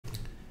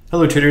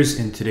Hello traders,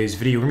 in today's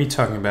video we're going to be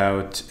talking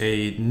about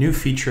a new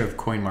feature of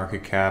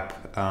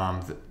CoinMarketCap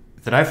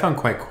that I found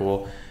quite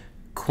cool.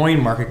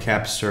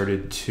 CoinMarketCap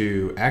started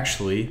to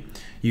actually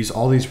use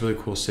all these really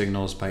cool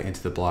signals by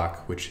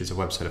Intotheblock, which is a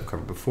website I've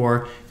covered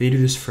before. They do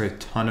this for a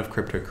ton of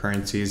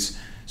cryptocurrencies.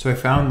 So I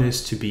found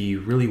this to be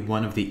really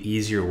one of the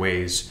easier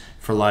ways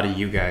for a lot of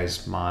you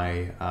guys,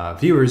 my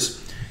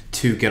viewers,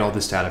 to get all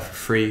this data for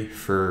free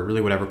for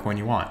really whatever coin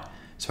you want.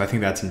 So I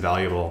think that's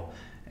invaluable,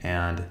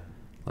 and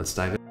let's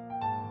dive in.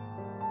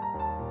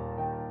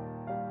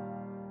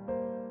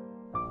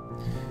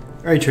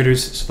 All right,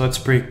 traders, so let's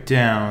break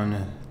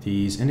down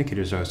these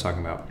indicators I was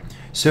talking about.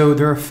 So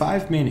there are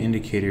 5 main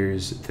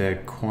indicators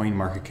that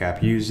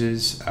CoinMarketCap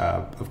uses.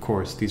 Of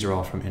course, these are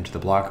all from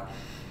Intotheblock.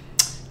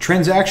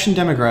 Transaction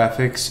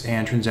demographics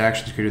and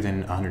transactions greater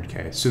than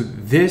 100K. So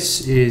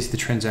this is the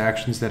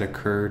transactions that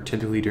occur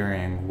typically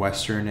during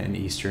Western and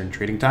Eastern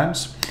trading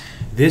times.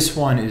 This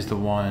one is the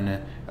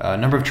one,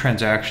 number of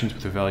transactions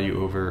with a value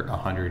over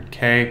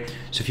 100K.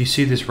 So if you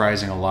see this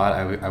rising a lot,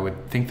 I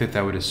would think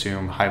that would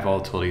assume high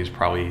volatility is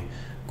probably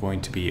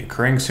going to be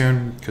occurring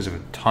soon because of a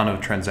ton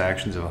of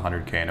transactions of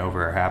 100K and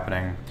over are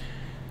happening.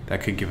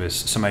 That could give us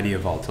some idea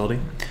of volatility.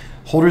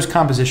 Holders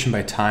composition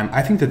by time.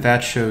 I think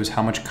that shows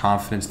how much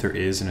confidence there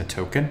is in a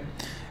token.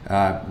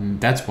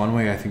 That's one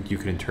way I think you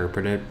could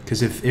interpret it.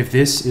 Because if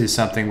this is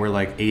something where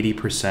like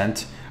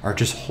 80% are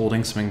just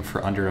holding something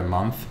for under a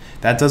month,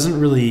 that doesn't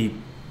really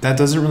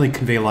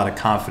convey a lot of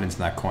confidence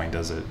in that coin,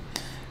 does it?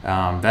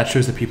 That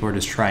shows that people are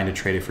just trying to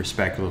trade it for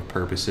speculative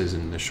purposes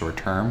in the short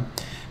term.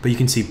 But you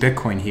can see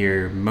Bitcoin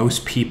here,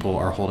 most people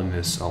are holding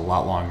this a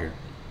lot longer.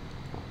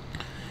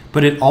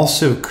 But it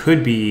also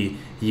could be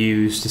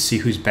used to see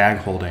who's bag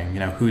holding,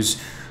 who's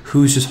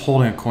just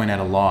holding a coin at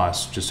a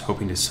loss, just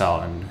hoping to sell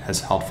and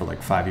has held for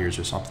like 5 years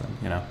or something,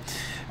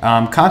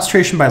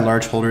 Concentration by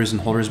large holders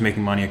and holders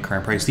making money at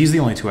current price. These are the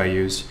only two I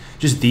use.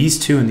 Just these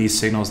two and these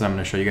signals that I'm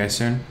going to show you guys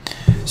soon.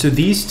 So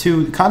these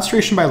two,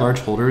 concentration by large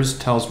holders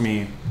tells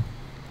me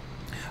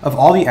of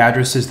all the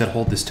addresses that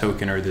hold this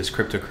token or this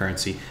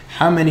cryptocurrency,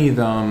 how many of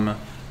them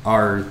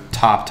are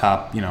top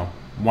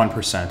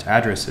 1%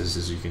 addresses,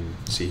 as you can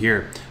see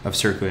here, of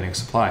circulating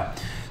supply.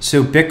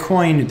 So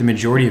Bitcoin, the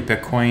majority of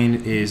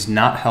Bitcoin is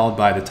not held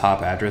by the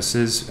top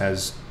addresses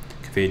as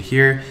conveyed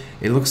here.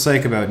 It looks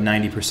like about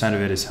 90%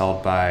 of it is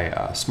held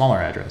by smaller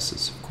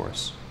addresses, of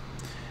course.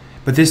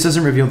 But this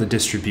doesn't reveal the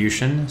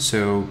distribution,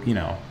 so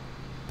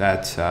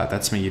that's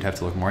something you'd have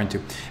to look more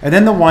into. And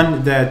then the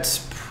one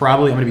that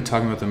probably I'm going to be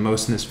talking about the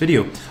most in this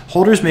video,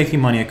 holders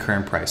making money at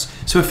current price.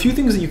 So a few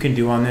things that you can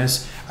do on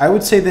this. I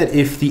would say that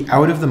if the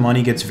out of the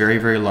money gets very,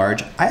 very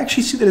large, I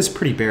actually see that as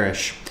pretty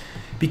bearish,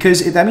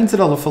 because that means that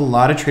if a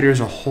lot of traders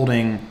are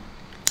holding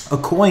a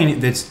coin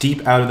that's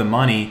deep out of the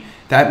money,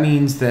 that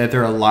means that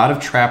there are a lot of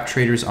trap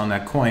traders on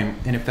that coin.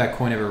 And if that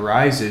coin ever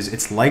rises,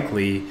 it's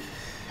likely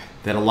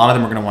that a lot of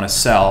them are going to want to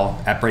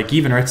sell at break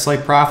even or at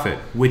slight profit,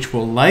 which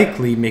will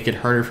likely make it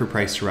harder for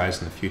price to rise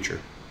in the future.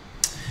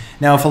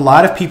 Now, if a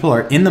lot of people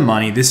are in the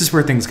money, this is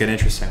where things get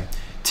interesting.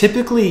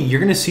 Typically, you're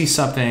going to see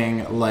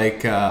something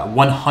like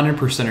 100%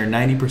 or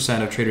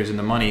 90% of traders in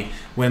the money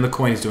when the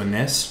coin is doing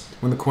this,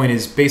 when the coin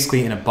is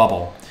basically in a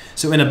bubble.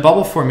 So in a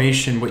bubble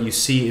formation, what you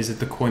see is that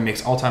the coin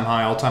makes all-time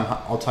high,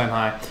 all-time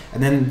high,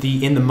 and then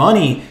the in the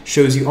money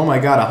shows you, oh my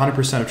God,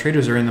 100% of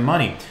traders are in the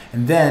money.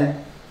 And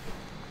then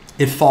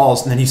it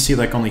falls, and then you see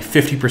like only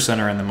 50%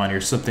 are in the money or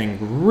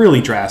something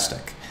really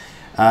drastic.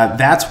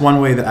 That's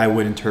one way that I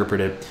would interpret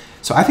it.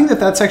 So I think that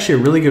that's actually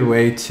a really good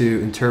way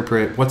to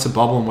interpret what's a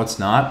bubble and what's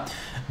not.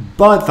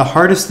 But the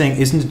hardest thing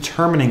isn't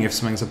determining if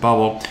something's a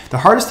bubble. The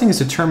hardest thing is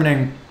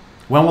determining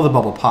when will the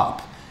bubble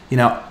pop.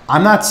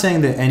 I'm not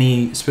saying that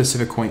any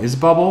specific coin is a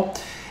bubble.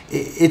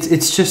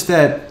 It's just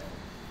that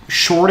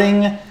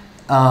shorting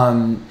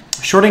an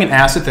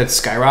asset that's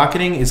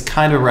skyrocketing is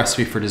kind of a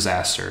recipe for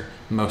disaster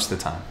most of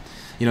the time.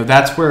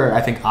 That's where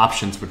I think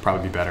options would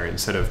probably be better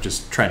instead of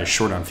just trying to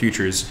short on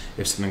futures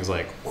if something's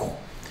like, whoa.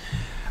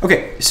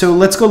 Okay, so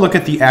let's go look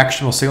at the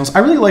actionable signals. I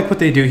really like what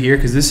they do here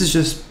because this is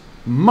just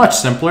much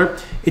simpler.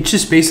 It's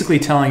just basically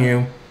telling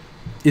you,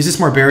 is this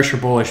more bearish or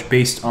bullish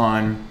based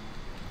on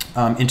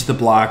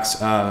Intotheblock's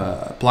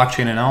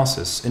blockchain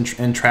analysis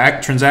and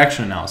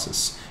transaction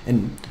analysis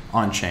and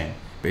on-chain,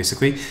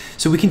 basically.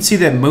 So we can see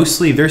that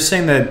mostly they're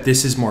saying that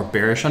this is more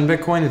bearish on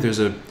Bitcoin, that there's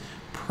a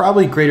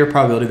probably greater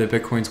probability that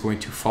Bitcoin's going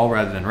to fall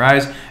rather than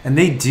rise, and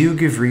they do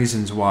give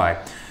reasons why.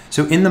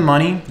 So in the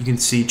money, you can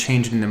see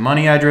change in the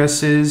money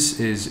addresses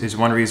is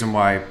one reason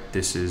why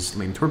this is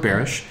leaning toward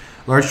bearish.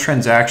 Large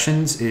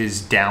transactions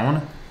is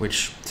down,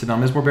 which to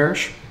them is more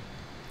bearish.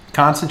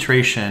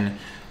 Concentration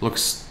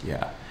looks,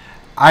 yeah.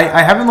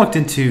 I haven't looked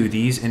into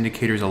these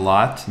indicators a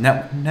lot.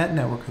 Net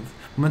network of,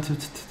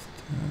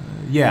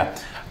 yeah.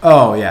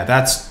 Oh yeah,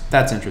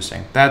 that's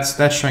interesting.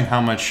 That's showing how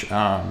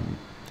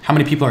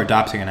many people are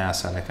adopting an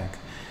asset, I think.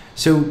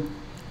 So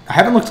I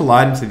haven't looked a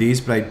lot into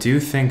these, but I do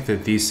think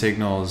that these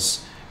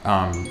signals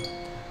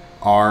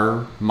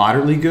are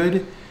moderately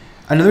good.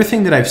 Another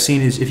thing that I've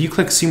seen is if you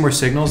click see more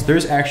signals,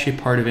 there's actually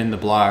part of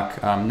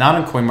Intotheblock, not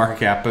on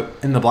CoinMarketCap, but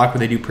in the block where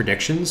they do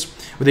predictions,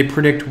 where they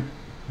predict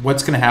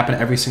what's going to happen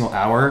every single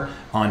hour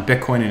on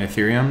Bitcoin and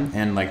Ethereum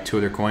and like 2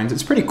 other coins.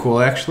 It's pretty cool,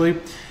 actually.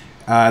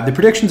 The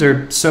predictions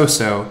are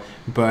so-so,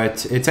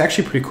 but it's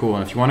actually pretty cool.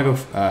 And if you want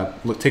to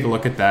go take a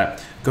look at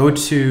that, go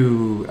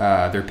to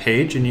their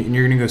page and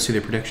you're going to go see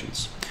their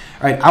predictions.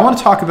 All right, I want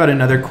to talk about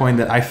another coin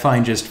that I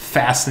find just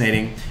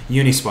fascinating,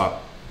 Uniswap.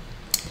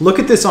 Look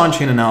at this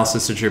on-chain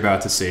analysis that you're about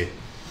to see.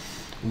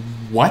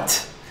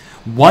 What?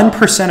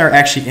 1% are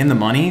actually in the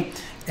money,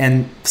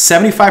 and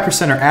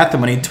 75% are at the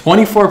money,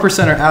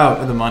 24% are out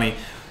of the money.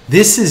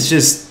 This is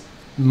just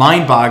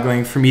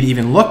mind-boggling for me to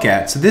even look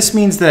at. So this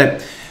means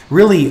that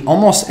really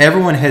almost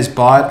everyone has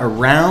bought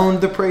around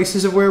the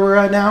prices of where we're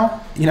at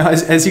now, you know,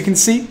 as you can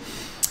see,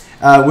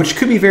 which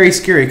could be very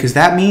scary, because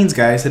that means,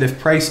 guys, that if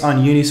price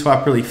on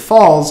Uniswap really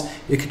falls,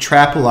 it could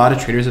trap a lot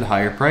of traders at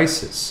higher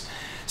prices.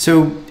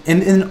 So,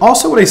 and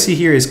also what I see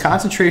here is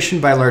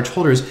concentration by large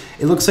holders.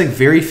 It looks like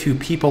very few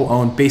people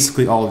own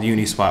basically all of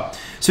Uniswap.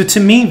 So to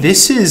me,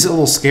 this is a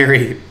little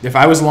scary. If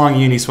I was long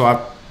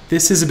Uniswap,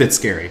 this is a bit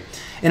scary.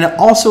 And it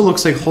also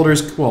looks like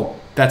holders, well,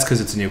 that's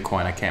because it's a new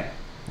coin. I can't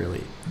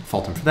really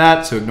fault them for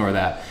that, so ignore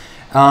that.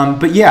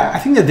 But yeah, I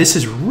think that this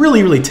is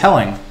really, really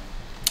telling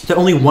that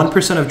only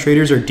 1% of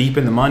traders are deep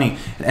in the money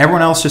and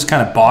everyone else just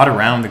kind of bought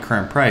around the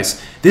current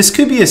price. This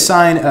could be a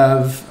sign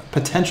of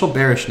potential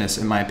bearishness,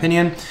 in my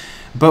opinion.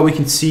 But we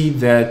can see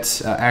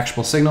that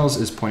actual signals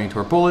is pointing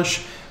toward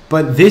bullish.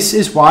 But this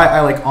is why I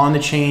like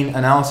on-the-chain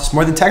analysis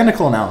more than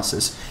technical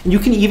analysis. And you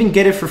can even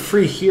get it for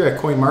free here at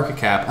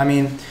CoinMarketCap. I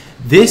mean,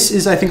 this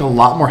is, I think, a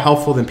lot more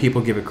helpful than people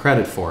give it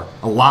credit for.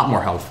 A lot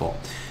more helpful.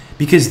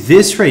 Because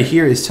this right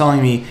here is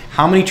telling me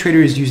how many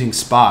traders using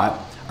spot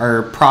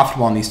are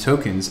profitable on these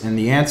tokens. And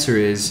the answer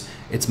is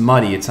it's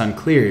muddy, it's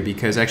unclear,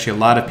 because actually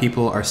a lot of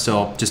people are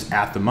still just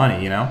at the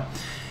money, you know?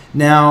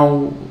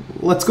 Now,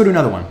 let's go to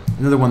another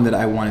one that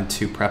I wanted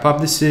to prep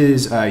up. This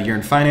is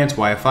Yearn Finance,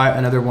 YFI,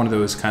 another one of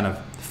those kind of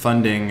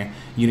funding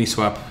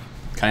Uniswap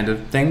kind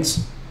of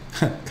things.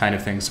 Kind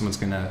of things, someone's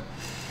gonna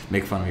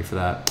make fun of me for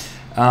that.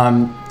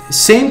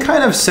 Same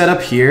kind of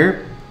setup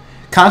here.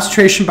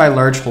 Concentration by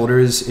large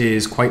holders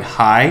is quite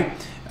high.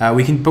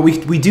 We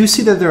do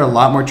see that there are a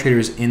lot more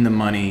traders in the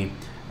money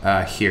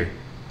here.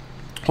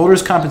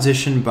 Holders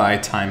composition by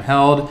time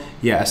held,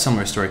 yeah, a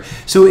similar story.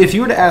 So if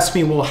you were to ask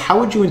me, well, how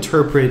would you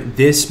interpret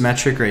this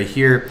metric right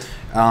here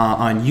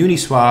on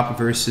Uniswap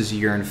versus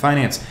Yearn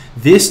Finance?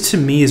 This to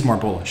me is more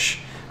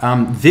bullish.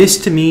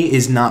 This to me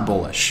is not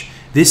bullish.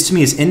 This to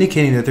me is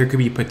indicating that there could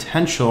be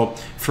potential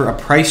for a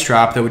price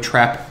drop that would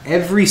trap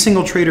every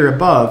single trader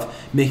above,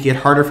 making it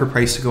harder for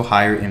price to go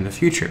higher in the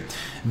future.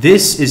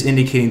 This is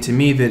indicating to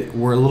me that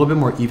we're a little bit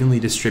more evenly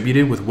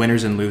distributed with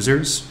winners and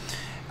losers.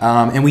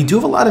 And we do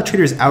have a lot of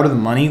traders out of the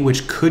money,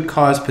 which could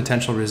cause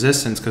potential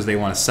resistance because they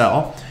want to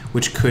sell,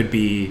 which could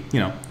be, you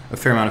know, a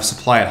fair amount of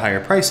supply at higher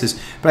prices.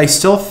 But I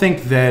still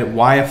think that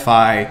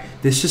YFI,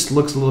 this just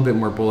looks a little bit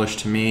more bullish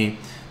to me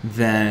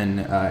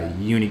than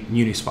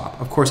Uniswap.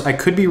 Of course, I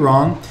could be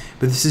wrong,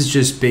 but this is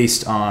just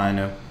based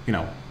on, you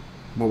know,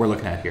 what we're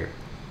looking at here.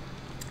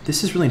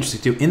 This is really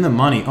interesting too. In the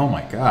money, oh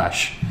my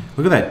gosh,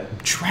 look at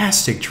that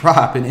drastic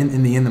drop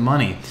in the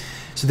money.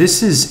 So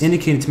this is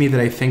indicating to me that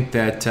I think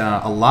that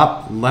a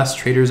lot less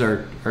traders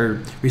are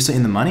recently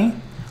in the money.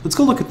 Let's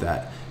go look at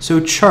that.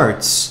 So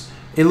charts,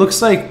 it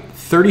looks like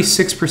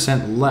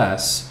 36%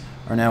 less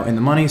are now in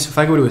the money. So if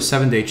I go to a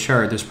 7-day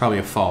chart, there's probably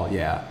a fall,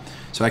 yeah.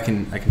 So I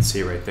can see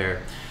it right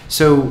there.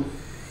 So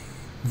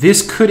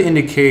this could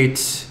indicate,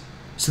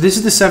 so this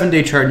is the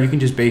 7-day chart, and you can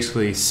just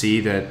basically see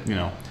that, you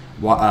know,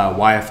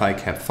 YFI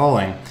kept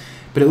falling.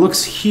 But it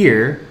looks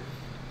here,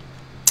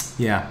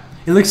 yeah.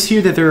 It looks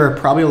here that there are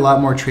probably a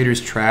lot more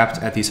traders trapped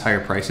at these higher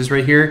prices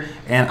right here.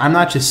 And I'm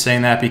not just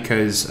saying that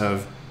because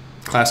of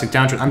classic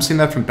downtrend. I'm saying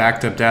that from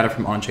backed up data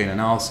from on-chain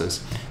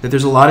analysis, that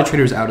there's a lot of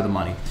traders out of the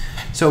money.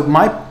 So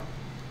my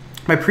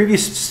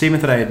previous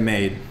statement that I had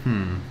made,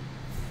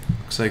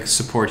 looks like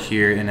support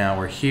here, and now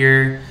we're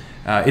here.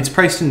 It's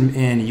priced in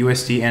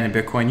USD and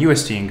in Bitcoin,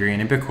 USD in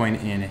green and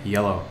Bitcoin in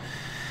yellow.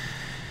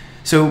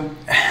 So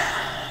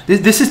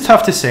this is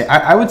tough to say.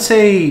 I would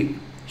say,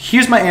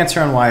 here's my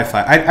answer on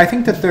YFI. I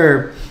think that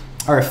there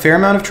are a fair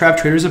amount of trapped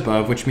traders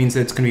above, which means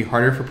that it's going to be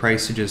harder for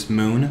price to just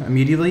moon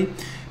immediately.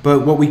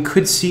 But what we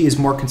could see is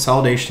more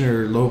consolidation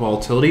or low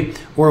volatility,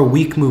 or a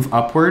weak move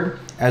upward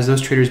as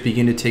those traders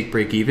begin to take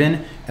break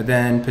even, and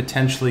then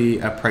potentially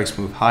a price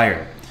move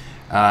higher.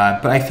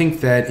 But I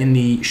think that in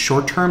the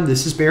short term,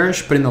 this is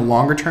bearish, but in the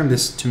longer term,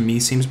 this to me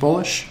seems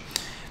bullish.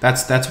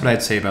 That's what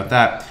I'd say about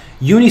that.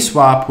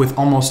 Uniswap, with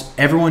almost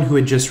everyone who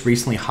had just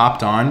recently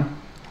hopped on,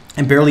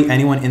 and barely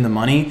anyone in the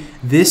money,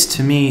 this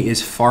to me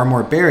is far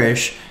more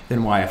bearish than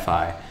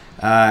YFI.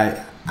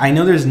 I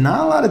know there's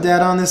not a lot of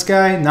data on this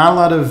guy, not a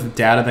lot of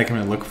data that I can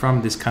really look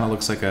from. This kind of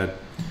looks like a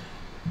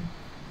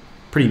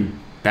pretty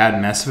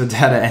bad mess of a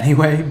data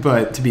anyway,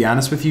 but to be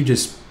honest with you,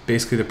 just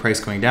basically the price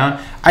going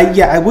down.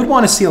 I would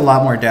want to see a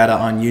lot more data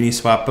on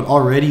Uniswap, but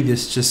already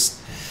this just,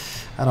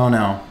 I don't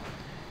know.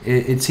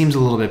 it seems a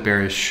little bit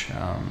bearish.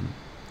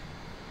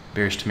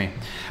 Bearish to me.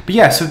 But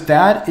yeah, so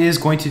that is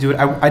going to do it.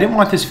 I didn't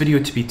want this video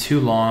to be too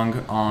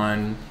long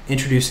on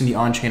introducing the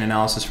on-chain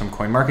analysis from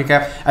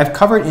CoinMarketCap. I've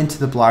covered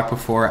Intotheblock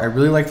before. I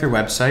really like their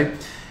website.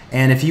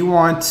 And if you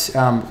want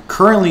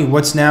currently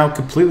what's now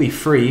completely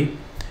free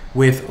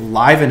with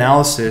live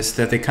analysis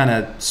that they kind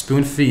of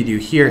spoon feed you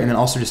here and then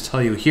also just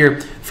tell you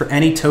here for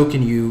any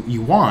token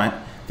you want,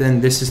 then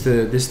this is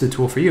the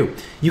tool for you.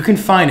 You can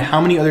find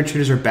how many other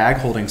traders are bag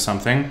holding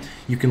something.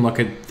 You can look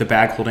at the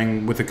bag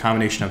holding with a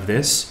combination of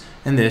this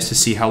and this to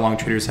see how long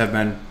traders have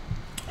been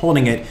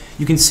holding it.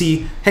 You can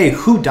see, hey,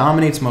 who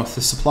dominates most of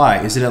the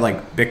supply? Is it at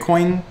like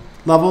Bitcoin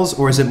levels,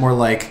 or is it more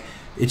like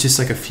it's just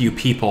like a few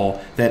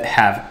people that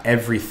have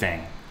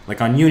everything,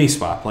 like on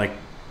Uniswap? Like,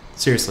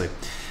 seriously.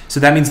 So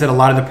that means that a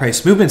lot of the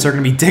price movements are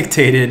going to be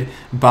dictated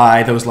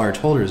by those large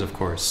holders, of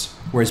course,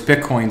 whereas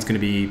Bitcoin is going to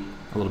be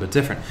a little bit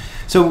different.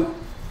 So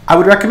I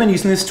would recommend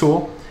using this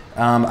tool.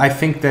 I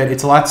think that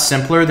it's a lot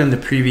simpler than the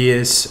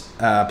previous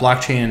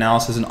blockchain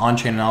analysis and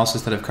on-chain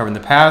analysis that I've covered in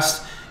the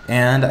past,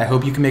 and I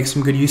hope you can make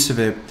some good use of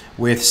it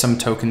with some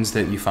tokens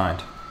that you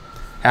find.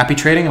 Happy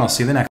trading, and I'll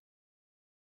see you in the next.